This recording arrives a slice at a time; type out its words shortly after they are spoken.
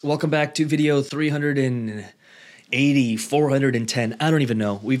Welcome back to video 380, 410. I don't even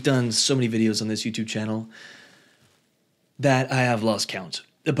know. We've done so many videos on this YouTube channel that I have lost count.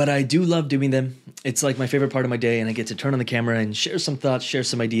 But I do love doing them. It's like my favorite part of my day, and I get to turn on the camera and share some thoughts, share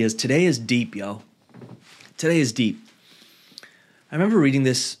some ideas. Today is deep, yo. Today is deep. I remember reading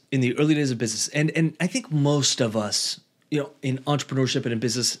this in the early days of business, and I think most of us, in entrepreneurship and in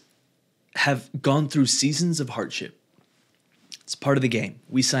business have gone through seasons of hardship. It's part of the game.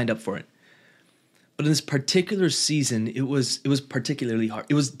 We signed up for it. But in this particular season, it was particularly hard.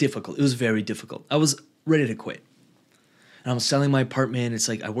 It was difficult. It was very difficult. I was ready to quit. And I'm selling my apartment. It's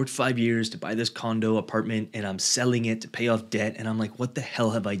like I worked 5 years to buy this condo apartment, and I'm selling it to pay off debt. And I'm like, what the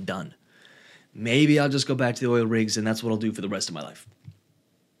hell have I done? Maybe I'll just go back to the oil rigs, and that's what I'll do for the rest of my life.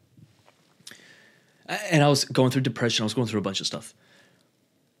 And I was going through depression. I was going through a bunch of stuff.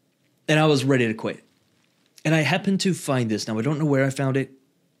 And I was ready to quit. And I happened to find this. Now, I don't know where I found it.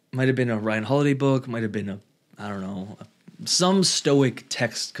 Might have been a Ryan Holiday book. Might have been some Stoic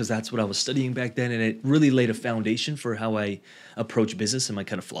text, because that's what I was studying back then. And it really laid a foundation for how I approach business and my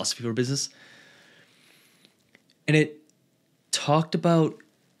kind of philosophy for business. And it talked about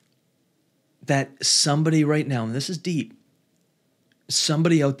that somebody right now, and this is deep,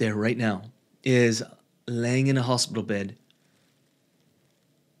 somebody out there right now is laying in a hospital bed,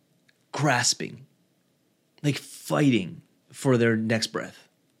 grasping, like fighting for their next breath.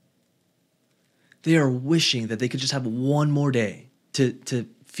 They are wishing that they could just have one more day to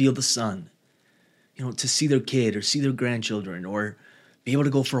feel the sun, to see their kid or see their grandchildren, or be able to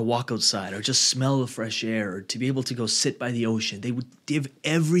go for a walk outside, or just smell the fresh air, or to be able to go sit by the ocean. They would give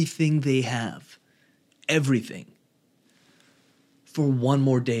everything they have, everything, for one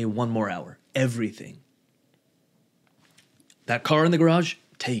more day, one more hour, everything. That car in the garage,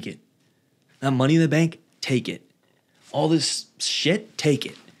 take it. That money in the bank, take it. All this shit, take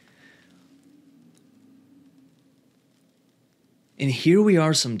it. And here we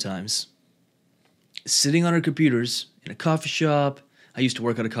are sometimes, sitting on our computers in a coffee shop. I used to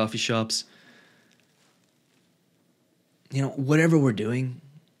work out of coffee shops. Whatever we're doing.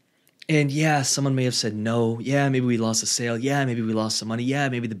 And yeah, someone may have said no. Yeah, maybe we lost a sale. Yeah, maybe we lost some money. Yeah,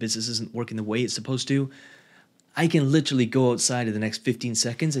 maybe the business isn't working the way it's supposed to. I can literally go outside in the next 15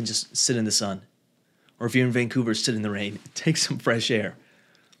 seconds and just sit in the sun. Or if you're in Vancouver, sit in the rain. Take some fresh air.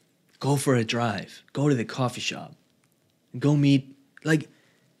 Go for a drive. Go to the coffee shop. Go meet,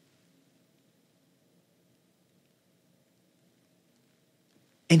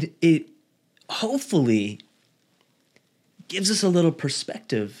 and it hopefully gives us a little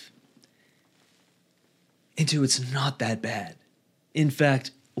perspective into it's not that bad. In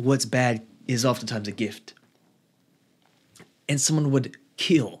fact, what's bad is oftentimes a gift. And someone would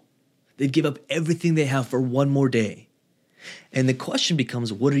kill. They'd give up everything they have for one more day. And the question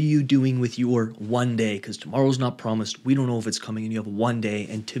becomes, what are you doing with your one day? Because tomorrow's not promised. We don't know if it's coming, and you have one day.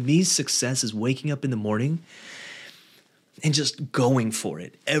 And to me, success is waking up in the morning and just going for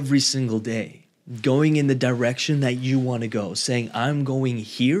it every single day. Going in the direction that you want to go. Saying, I'm going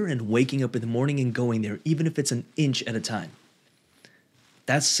here, and waking up in the morning and going there, even if it's an inch at a time.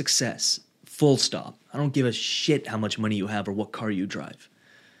 That's success. Full stop. I don't give a shit how much money you have or what car you drive.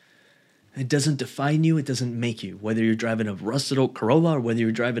 It doesn't define you. It doesn't make you. Whether you're driving a rusted oak Corolla or whether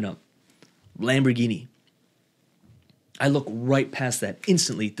you're driving a Lamborghini. I look right past that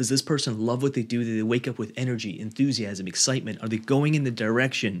instantly. Does this person love what they do? Do they wake up with energy, enthusiasm, excitement? Are they going in the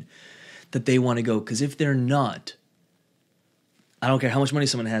direction that they want to go? Because if they're not, I don't care how much money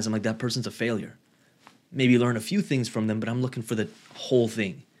someone has. I'm like, that person's a failure. Maybe learn a few things from them, but I'm looking for the whole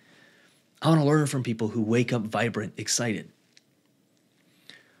thing. I want to learn from people who wake up vibrant, excited.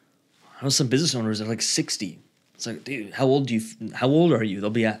 I know some business owners that are like 60. It's like, dude, how old are you? They'll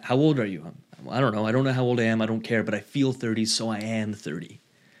be at, how old are you? I don't know. I don't know how old I am. I don't care, but I feel 30, so I am 30.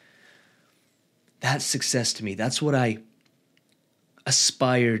 That's success to me. That's what I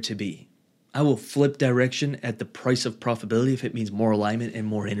aspire to be. I will flip direction at the price of profitability if it means more alignment and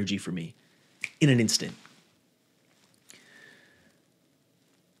more energy for me in an instant.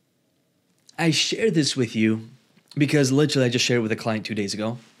 I share this with you because literally I just shared it with a client 2 days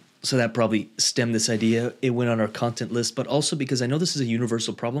ago. So that probably stemmed this idea. It went on our content list, but also because I know this is a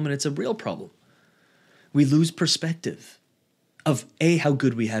universal problem and it's a real problem. We lose perspective of A, how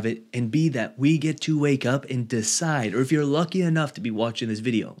good we have it, and B, that we get to wake up and decide, or if you're lucky enough to be watching this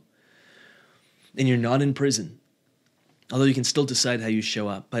video and you're not in prison, although you can still decide how you show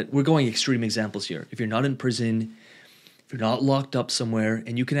up, but we're going extreme examples here. If you're not in prison, if you're not locked up somewhere,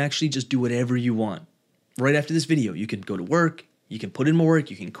 and you can actually just do whatever you want. Right after this video, you can go to work, you can put in more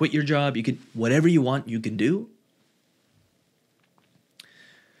work, you can quit your job, you can, whatever you want, you can do.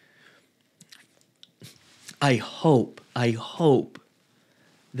 I hope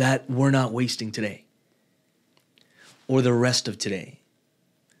that we're not wasting today or the rest of today.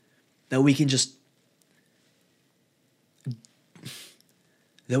 That we can just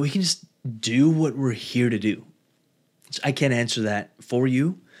do what we're here to do. I can't answer that for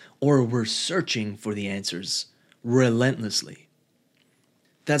you, or we're searching for the answers relentlessly.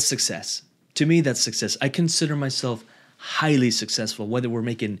 That's success. To me, that's success. I consider myself highly successful, whether we're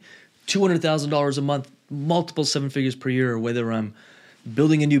making $200,000 a month, multiple seven figures per year, or whether I'm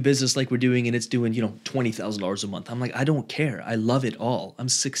building a new business like we're doing and it's doing, $20,000 a month. I'm like, I don't care. I love it all. I'm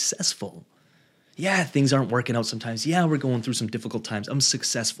successful. Yeah, things aren't working out sometimes. Yeah, we're going through some difficult times. I'm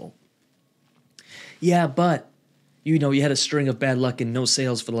successful. Yeah, but, you had a string of bad luck and no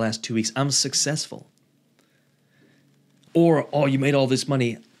sales for the last 2 weeks. I'm successful. Or, oh, you made all this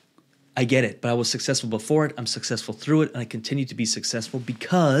money. I get it, but I was successful before it. I'm successful through it, and I continue to be successful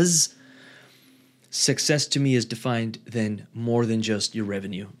because success to me is defined then more than just your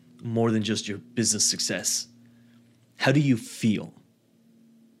revenue, more than just your business success. How do you feel?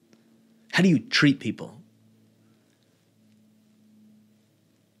 How do you treat people?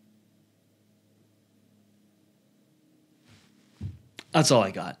 That's all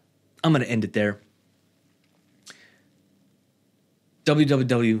I got. I'm going to end it there.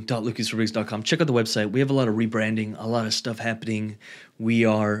 www.lucasrubriggs.com. Check out the website. We have a lot of rebranding, a lot of stuff happening.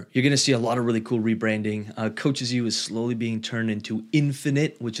 You're going to see a lot of really cool rebranding. Coaches U is slowly being turned into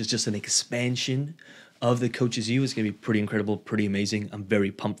Infinite, which is just an expansion of the Coaches U. It's going to be pretty incredible, pretty amazing. I'm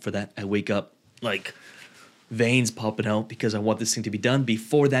very pumped for that. I wake up like veins popping out because I want this thing to be done.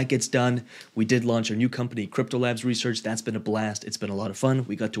 Before that gets done, we did launch our new company, Crypto Labs Research. That's been a blast. It's been a lot of fun.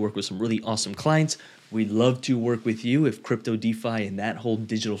 We got to work with some really awesome clients. We'd love to work with you if crypto, DeFi, and that whole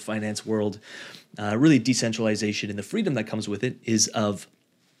digital finance world, really decentralization and the freedom that comes with it is of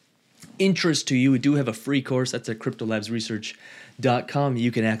interest to you. We do have a free course. That's at cryptolabsresearch.com.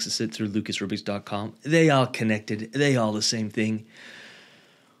 You can access it through lucasrubriggs.com. They all connected. They all the same thing.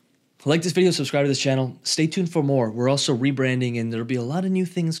 Like this video, subscribe to this channel. Stay tuned for more. We're also rebranding, and there'll be a lot of new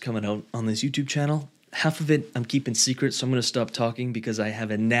things coming out on this YouTube channel. Half of it I'm keeping secret, so I'm going to stop talking because I have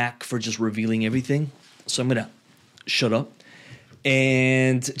a knack for just revealing everything. So I'm going to shut up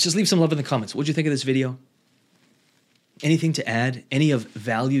and just leave some love in the comments. What'd you think of this video? Anything to add? Any of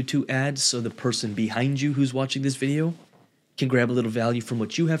value to add so the person behind you who's watching this video can grab a little value from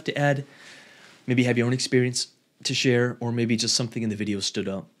what you have to add? Maybe have your own experience to share, or maybe just something in the video stood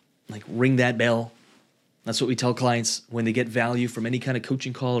up. Like, ring that bell. That's what we tell clients when they get value from any kind of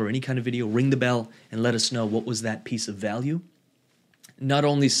coaching call or any kind of video. Ring the bell and let us know what was that piece of value. Not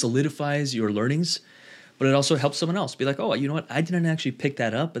only solidifies your learnings, but it also helps someone else. Be like, oh, you know what? I didn't actually pick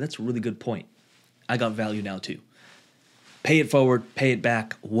that up, but that's a really good point. I got value now too. Pay it forward, pay it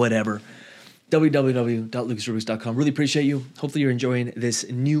back, whatever. www.lucasrubriggs.com. Really appreciate you. Hopefully you're enjoying this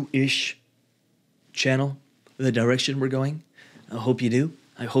new-ish channel, the direction we're going. I hope you do.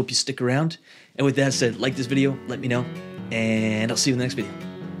 I hope you stick around. And with that said, like this video, let me know, and I'll see you in the next video.